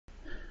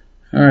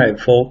Alright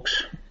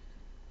folks,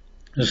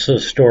 this is a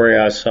story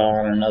I saw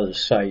on another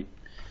site,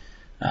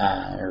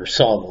 or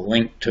saw the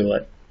link to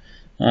it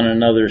on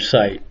another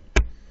site.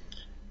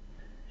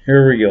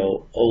 Here we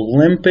go.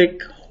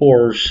 Olympic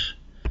horse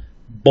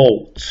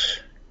bolts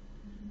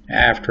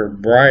after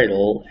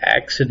bridle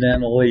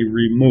accidentally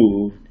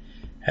removed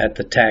at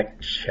the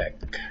tack check.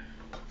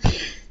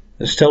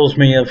 This tells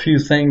me a few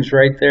things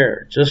right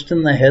there, just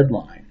in the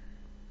headline.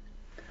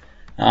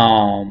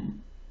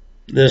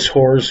 This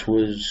horse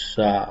was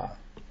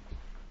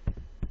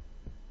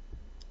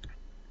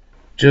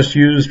just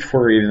used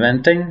for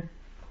eventing.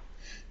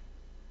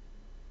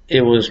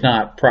 It was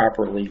not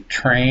properly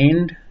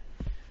trained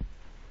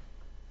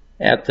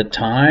at the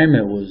time.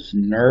 It was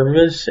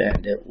nervous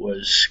and it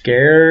was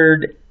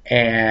scared,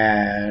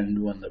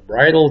 and when the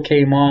bridle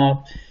came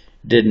off,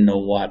 didn't know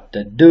what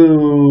to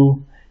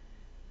do,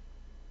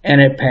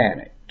 and it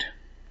panicked.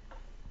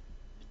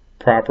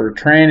 Proper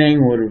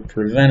training would have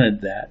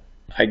prevented that.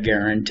 I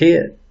guarantee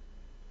it.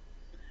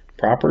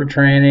 Proper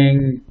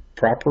training,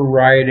 proper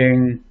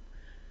riding,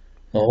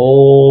 the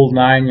whole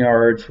 9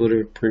 yards would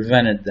have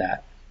prevented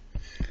that.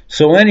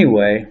 So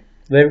anyway,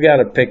 they've got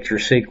a picture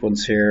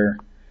sequence here.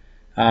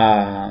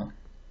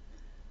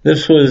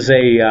 This was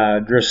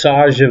a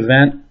dressage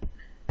event,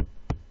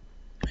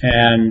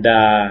 and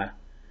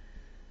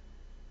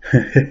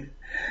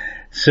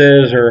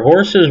says her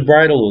horse's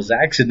bridle was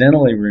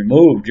accidentally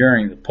removed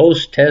during the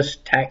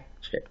post-test tack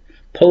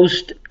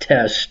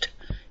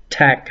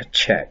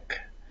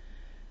check.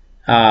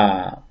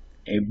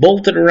 He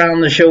bolted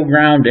around the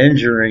showground,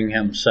 injuring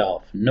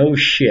himself. No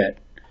shit.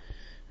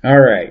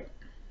 Alright.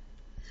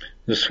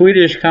 The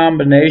Swedish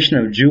combination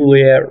of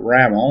Juliet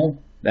Ramel,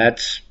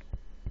 that's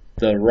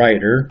the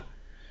writer,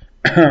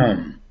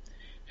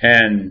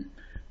 and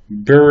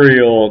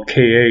Burial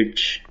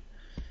KH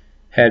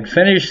had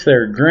finished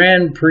their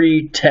Grand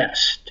Prix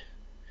test.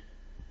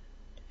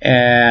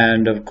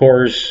 And of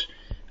course,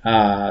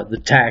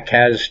 the tack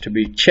has to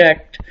be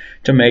checked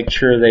to make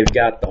sure they've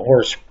got the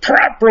horse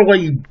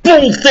properly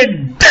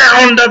bolted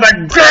down to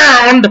the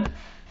ground.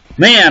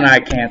 Man, I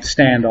can't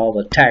stand all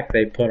the tack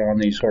they put on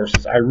these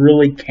horses. I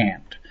really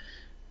can't.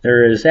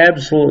 There is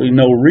absolutely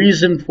no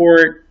reason for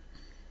it.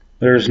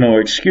 There's no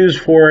excuse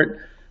for it.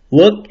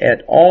 Look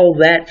at all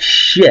that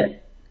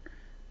shit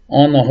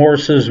on the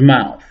horse's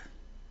mouth.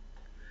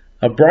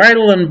 A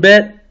bridle and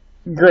bit,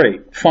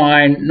 great,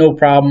 fine, no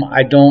problem.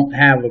 I don't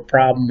have a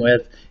problem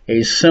with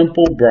a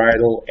simple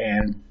bridle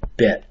and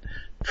bit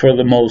for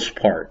the most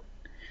part.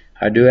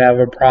 I do have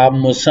a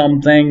problem with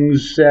some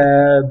things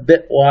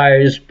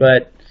bit-wise,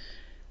 but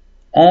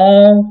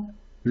all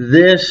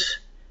this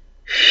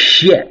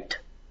shit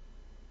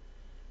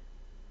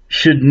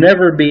should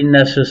never be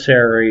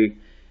necessary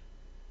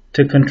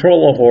to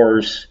control a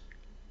horse,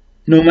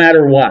 no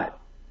matter what.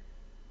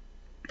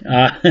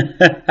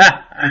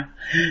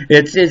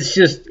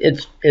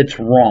 It's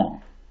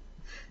wrong.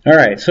 All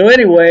right. So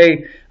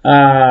anyway,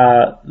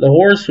 the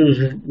horse was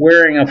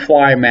wearing a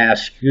fly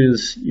mask. You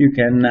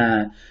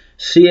can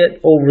see it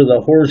over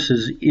the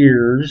horse's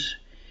ears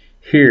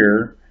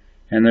here,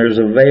 and there's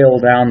a veil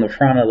down the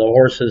front of the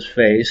horse's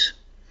face.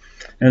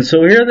 And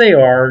so here they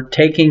are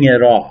taking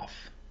it off.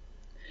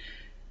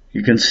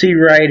 You can see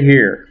right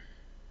here,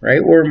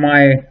 right where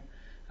my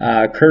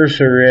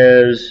cursor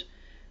is,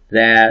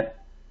 that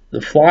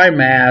the fly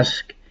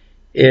mask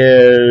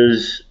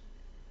is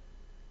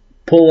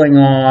pulling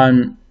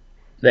on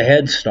the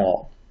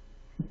headstall.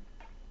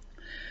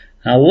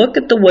 Now look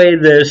at the way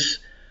this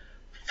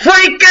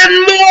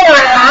freaking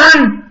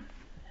moron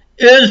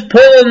is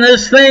pulling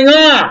this thing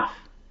off.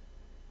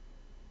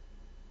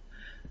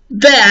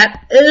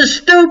 That is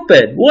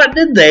stupid. What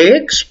did they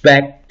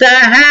expect to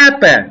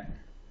happen?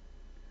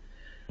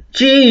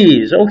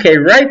 Jeez, okay,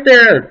 right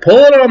there, pull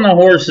it on the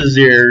horse's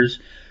ears,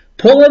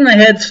 pulling the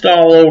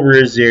headstall over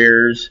his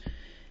ears.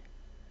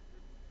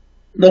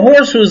 The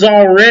horse was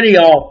already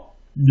all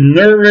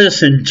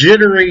nervous and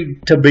jittery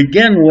to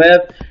begin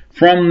with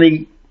from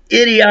the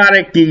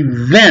idiotic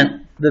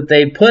event that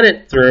they put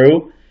it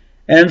through,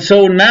 and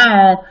so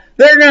now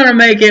they're going to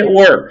make it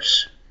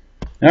worse.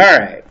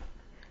 Alright,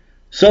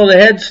 so the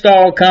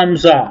headstall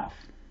comes off.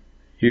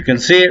 You can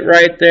see it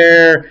right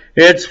there.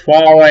 It's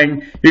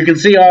falling. You can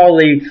see all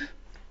the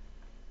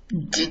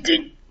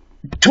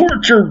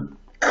torture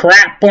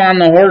crap on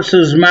the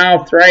horse's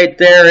mouth right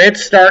there.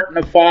 It's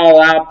starting to fall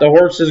out. The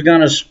horse is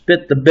going to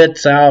spit the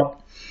bits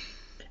out.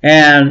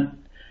 And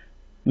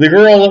the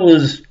girl that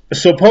was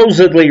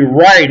supposedly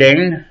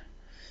riding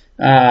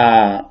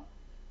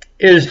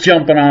is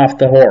jumping off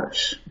the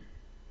horse.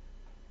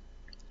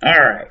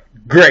 Alright,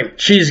 great.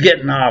 She's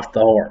getting off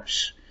the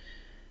horse.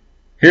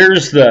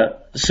 Here's the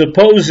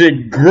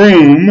supposed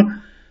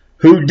groom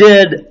who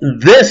did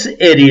this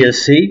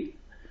idiocy,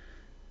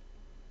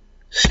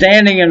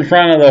 standing in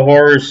front of the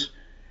horse.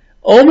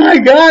 Oh my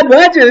God,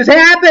 what just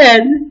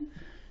happened?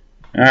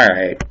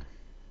 Alright.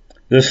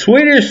 The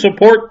Swedish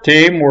support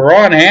team were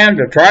on hand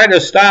to try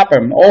to stop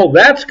him. Oh,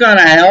 that's going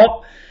to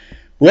help.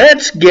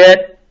 Let's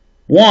get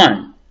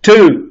 1,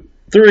 2,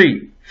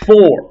 3,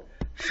 4,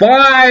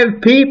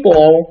 5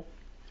 people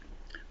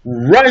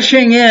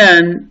rushing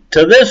in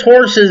to this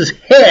horse's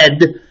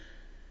head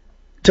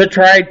to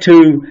try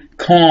to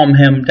calm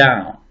him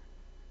down.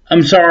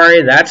 I'm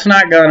sorry, that's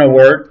not going to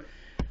work.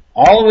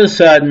 All of a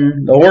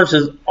sudden, the horse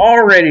is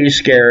already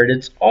scared.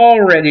 It's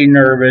already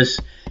nervous.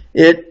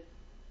 It's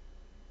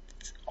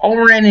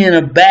already in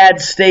a bad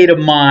state of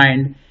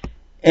mind.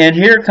 And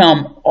here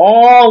come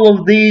all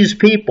of these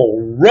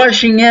people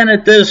rushing in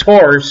at this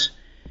horse.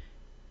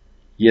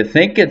 You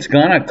think it's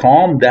going to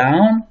calm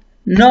down?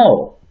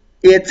 No,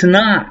 it's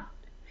not.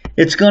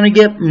 It's going to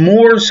get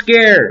more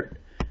scared.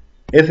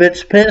 If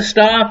it's pissed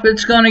off,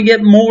 it's going to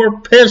get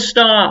more pissed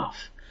off.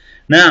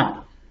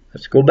 Now,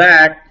 let's go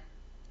back.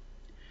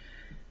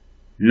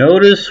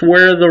 Notice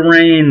where the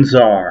reins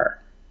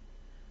are.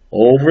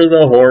 Over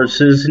the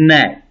horse's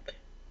neck.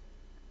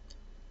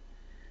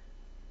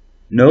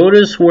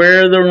 Notice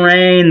where the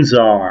reins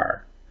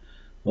are.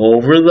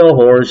 Over the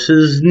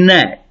horse's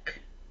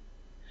neck.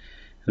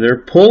 They're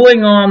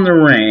pulling on the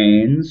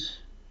reins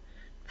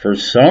for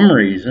some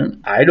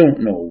reason. I don't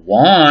know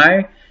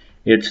why.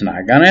 It's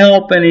not going to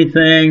help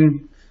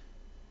anything.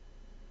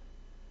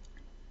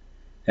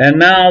 And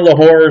now the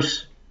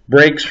horse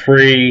breaks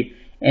free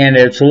and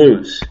it's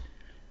loose.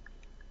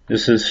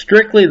 This is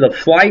strictly the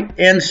flight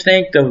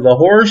instinct of the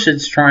horse.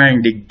 It's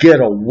trying to get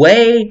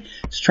away.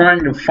 It's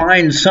trying to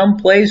find some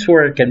place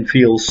where it can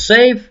feel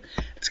safe.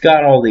 It's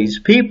got all these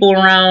people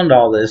around,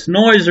 all this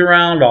noise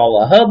around, all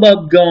the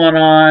hubbub going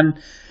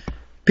on.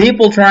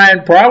 People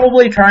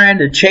probably trying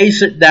to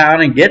chase it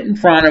down and get in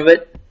front of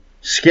it,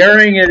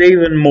 scaring it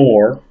even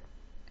more.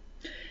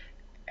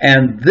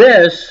 And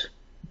this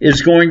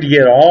is going to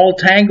get all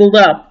tangled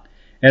up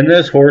in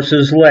this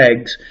horse's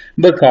legs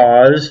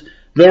because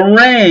the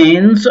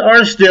reins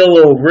are still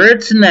over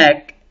its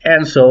neck,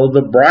 and so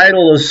the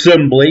bridle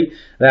assembly,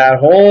 that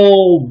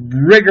whole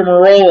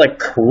rigmarole of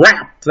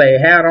crap they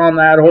had on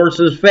that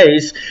horse's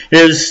face,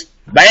 is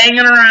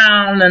banging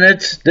around and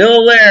it's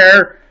still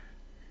there.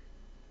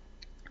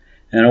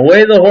 And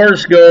away the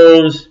horse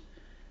goes.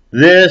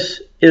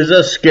 This is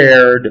a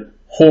scared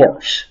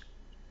horse.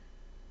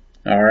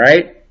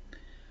 Alright?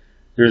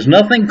 There's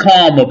nothing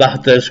calm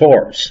about this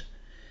horse.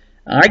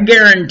 I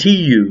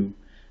guarantee you,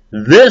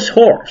 this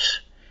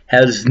horse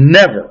has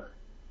never,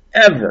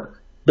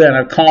 ever been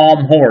a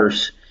calm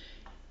horse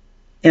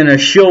in a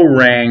show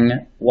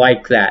ring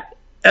like that.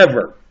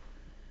 Ever.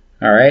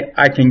 Alright?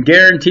 I can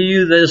guarantee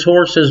you this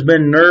horse has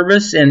been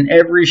nervous in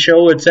every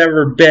show it's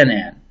ever been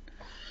in.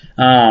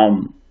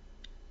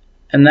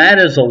 And that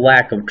is a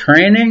lack of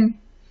training.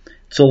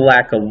 It's a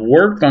lack of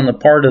work on the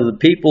part of the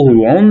people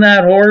who own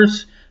that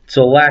horse. It's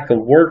a lack of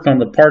work on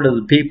the part of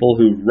the people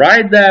who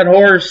ride that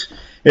horse.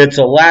 It's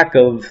a lack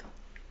of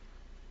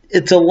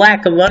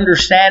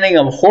understanding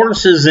of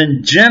horses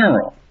in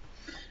general.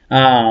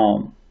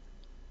 And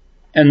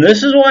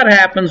this is what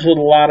happens with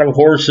a lot of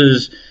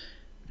horses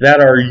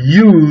that are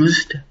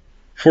used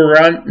for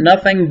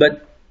nothing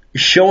but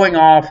showing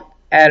off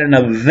at an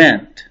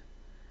event.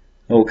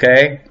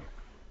 Okay?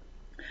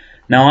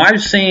 Now,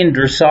 I've seen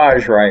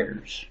dressage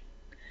riders.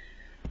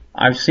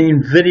 I've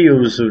seen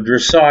videos of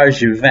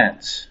dressage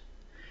events.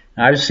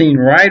 I've seen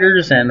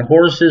riders and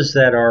horses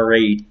that are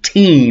a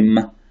team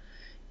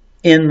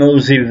in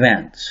those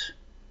events.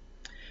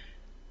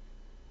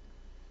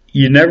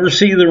 You never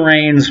see the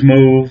reins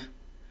move.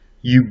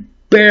 You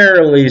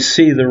barely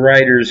see the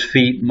rider's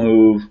feet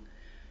move.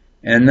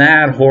 And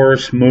that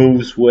horse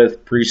moves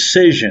with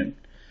precision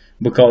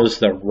because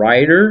the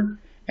rider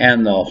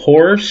and the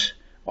horse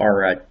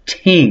are a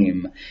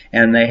team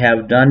and they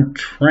have done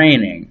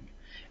training.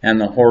 And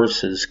the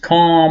horse is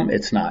calm.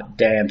 It's not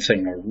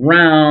dancing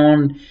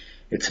around.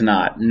 It's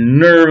not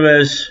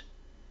nervous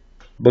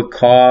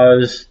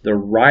because the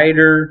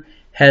rider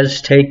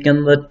has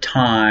taken the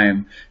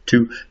time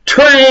to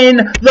train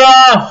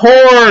the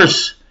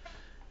horse.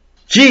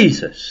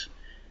 Jesus.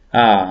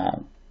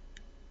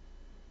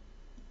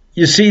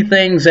 You see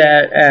things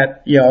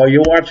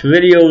you watch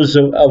videos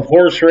of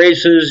horse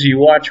races, you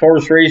watch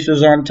horse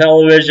races on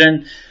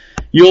television,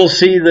 you'll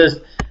see this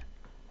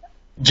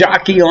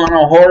jockey on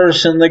a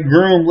horse and the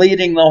groom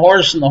leading the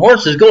horse, and the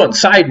horse is going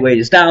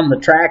sideways down the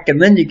track, and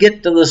then you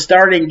get to the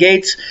starting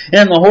gates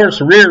and the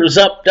horse rears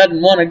up,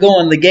 doesn't want to go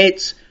in the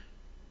gates.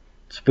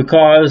 It's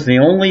because the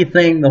only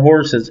thing the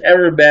horse has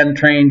ever been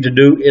trained to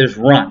do is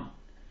run.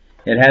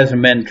 It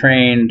hasn't been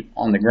trained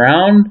on the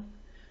ground.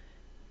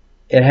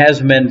 It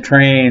hasn't been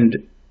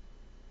trained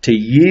to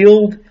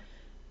yield.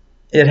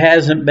 It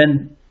hasn't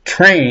been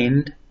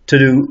trained to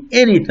do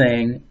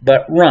anything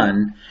but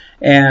run.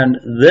 And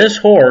this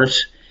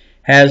horse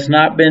has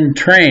not been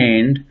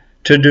trained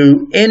to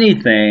do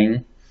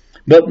anything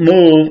but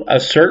move a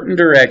certain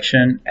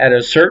direction at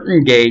a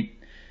certain gait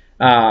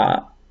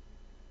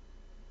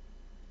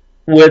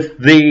with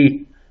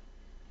the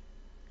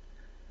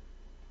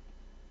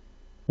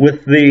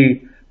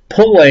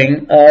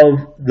pulling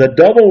of the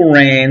double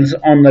reins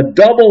on the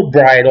double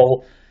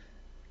bridle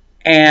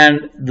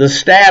and the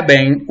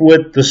stabbing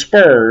with the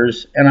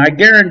spurs. And I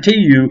guarantee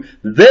you,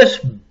 this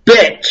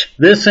bitch,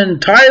 this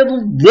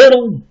entitled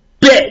little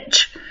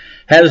bitch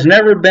has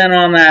never been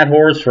on that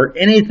horse for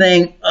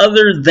anything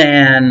other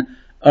than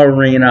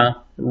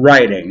arena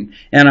riding.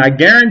 And I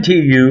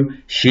guarantee you,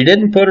 she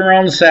didn't put her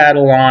own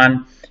saddle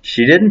on.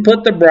 She didn't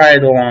put the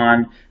bridle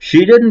on.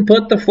 She didn't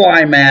put the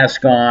fly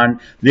mask on.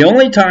 The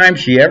only time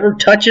she ever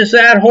touches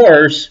that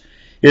horse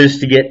is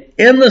to get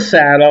in the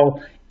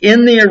saddle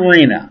in the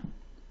arena.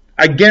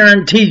 I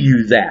guarantee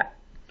you that.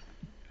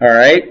 All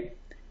right?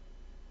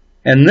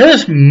 And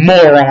this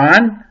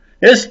moron,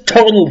 this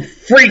total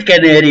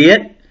freaking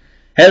idiot,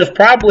 has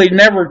probably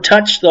never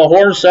touched the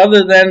horse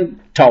other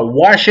than to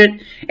wash it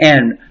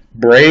and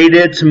braid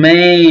its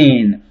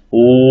mane.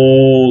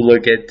 Oh,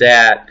 look at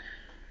that.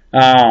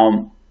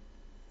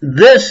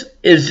 This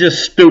is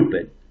just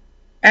stupid.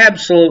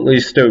 Absolutely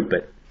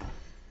stupid.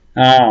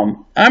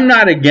 I'm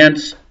not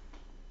against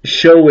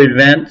show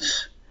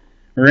events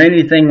or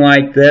anything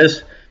like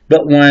this,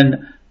 but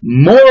when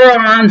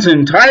morons,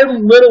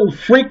 entitled little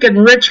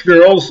freaking rich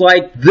girls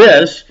like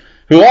this,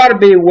 who ought to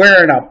be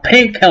wearing a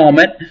pink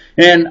helmet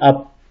and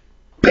a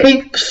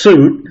pink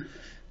suit,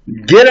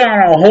 get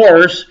on a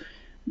horse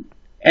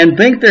and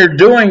think they're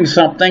doing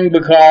something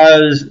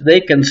because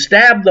they can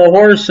stab the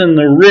horse in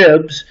the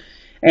ribs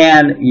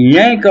and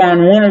yank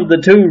on one of the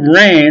two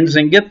reins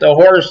and get the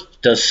horse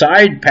to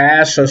side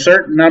pass a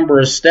certain number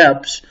of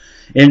steps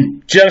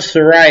in just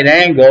the right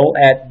angle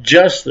at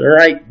just the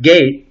right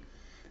gait,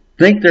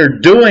 think they're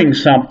doing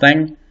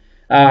something,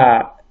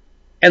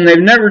 and they've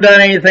never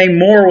done anything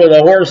more with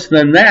a horse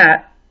than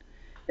that.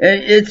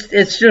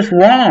 It's just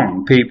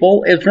wrong,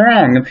 people. It's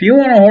wrong. If you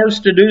want a horse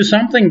to do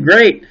something,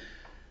 great.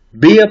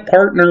 Be a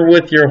partner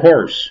with your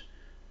horse.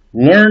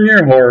 Learn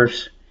your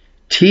horse.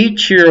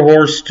 Teach your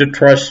horse to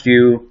trust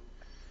you.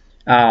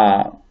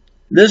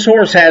 This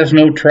horse has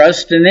no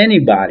trust in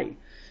anybody.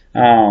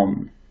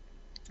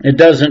 It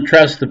doesn't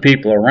trust the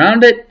people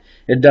around it.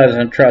 It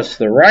doesn't trust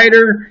the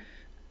rider.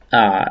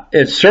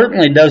 It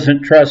certainly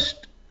doesn't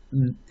trust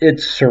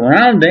its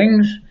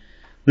surroundings.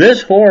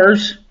 This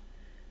horse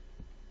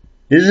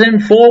is in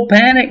full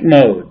panic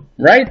mode.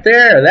 Right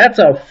there, that's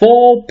a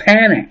full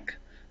panic.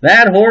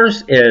 That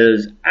horse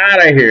is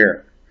out of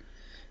here.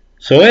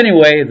 So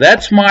anyway,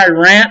 that's my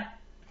rant.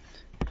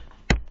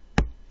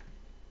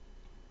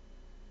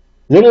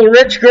 Little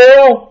rich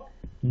girl,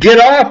 get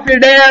off your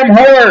damn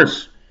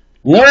horse.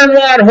 Learn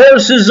what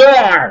horses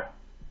are.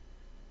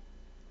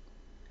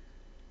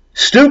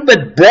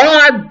 Stupid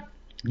broad,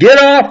 get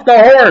off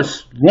the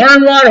horse.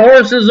 Learn what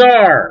horses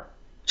are.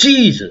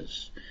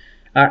 Jesus.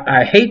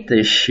 I hate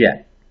this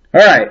shit.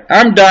 All right,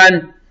 I'm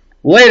done.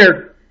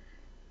 Later.